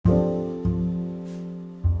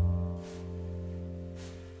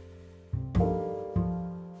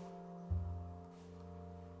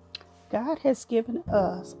God has given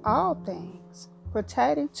us all things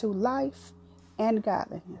pertaining to life and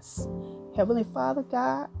godliness. Heavenly Father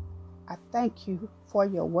God, I thank you for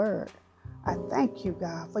your word. I thank you,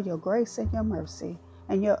 God, for your grace and your mercy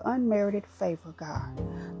and your unmerited favor, God.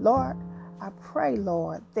 Lord, I pray,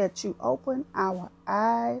 Lord, that you open our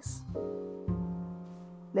eyes.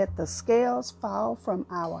 Let the scales fall from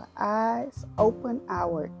our eyes, open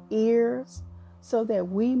our ears, so that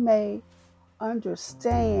we may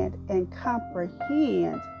understand and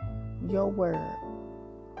comprehend your word.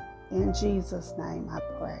 In Jesus' name I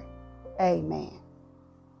pray. Amen.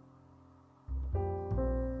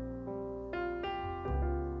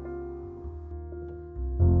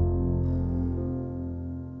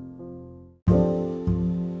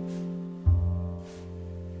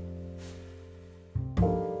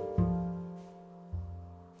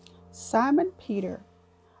 Simon Peter,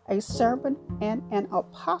 a servant and an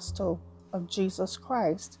apostle of Jesus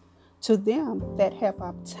Christ, to them that have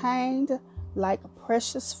obtained like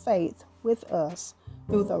precious faith with us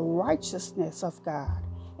through the righteousness of God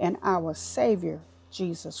and our Savior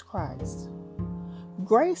Jesus Christ.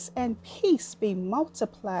 Grace and peace be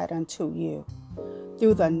multiplied unto you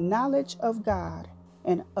through the knowledge of God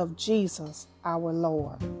and of Jesus our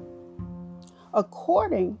Lord,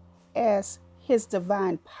 according as his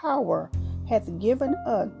divine power hath given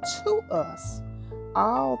unto us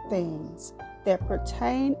all things that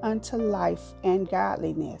pertain unto life and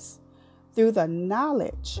godliness, through the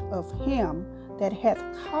knowledge of him that hath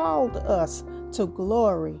called us to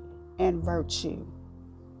glory and virtue.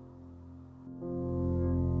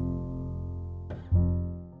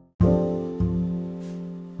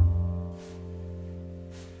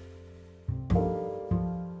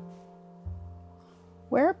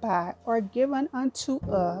 Whereby are given unto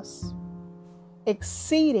us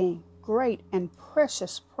exceeding great and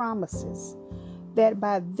precious promises, that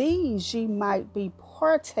by these ye might be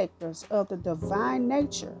partakers of the divine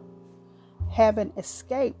nature, having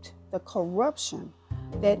escaped the corruption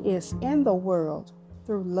that is in the world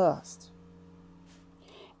through lust.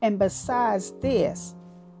 And besides this,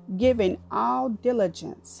 giving all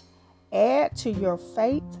diligence, add to your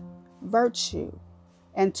faith virtue,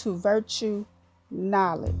 and to virtue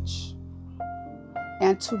knowledge,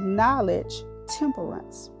 and to knowledge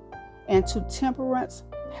temperance, and to temperance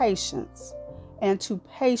patience, and to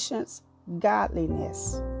patience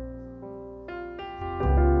godliness.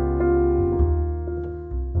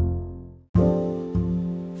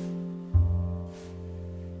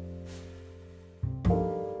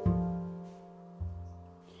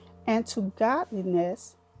 And to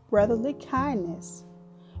godliness brotherly kindness,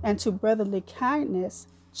 and to brotherly kindness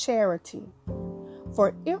charity.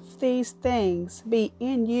 For if these things be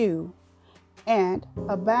in you and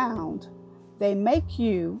abound, they make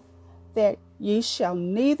you that ye shall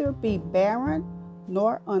neither be barren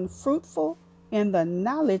nor unfruitful in the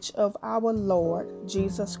knowledge of our Lord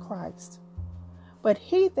Jesus Christ. But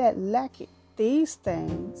he that lacketh these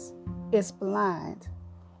things is blind,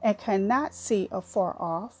 and cannot see afar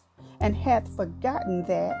off, and hath forgotten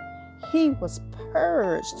that he was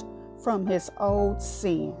purged from his old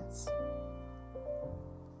sins.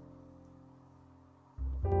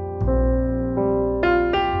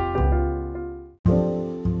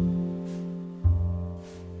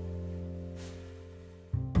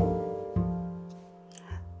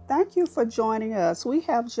 Thank you for joining us. We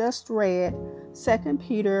have just read 2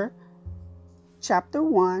 Peter chapter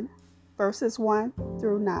 1, verses 1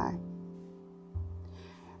 through 9.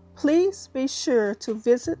 Please be sure to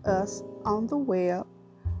visit us on the web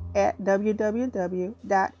at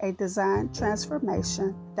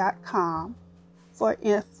www.adesigntransformation.com for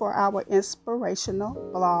our inspirational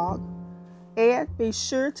blog. And be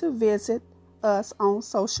sure to visit us on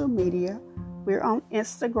social media. We're on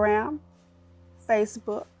Instagram,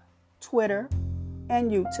 Facebook, Twitter, and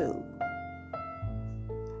YouTube.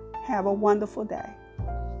 Have a wonderful day.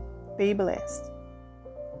 Be blessed.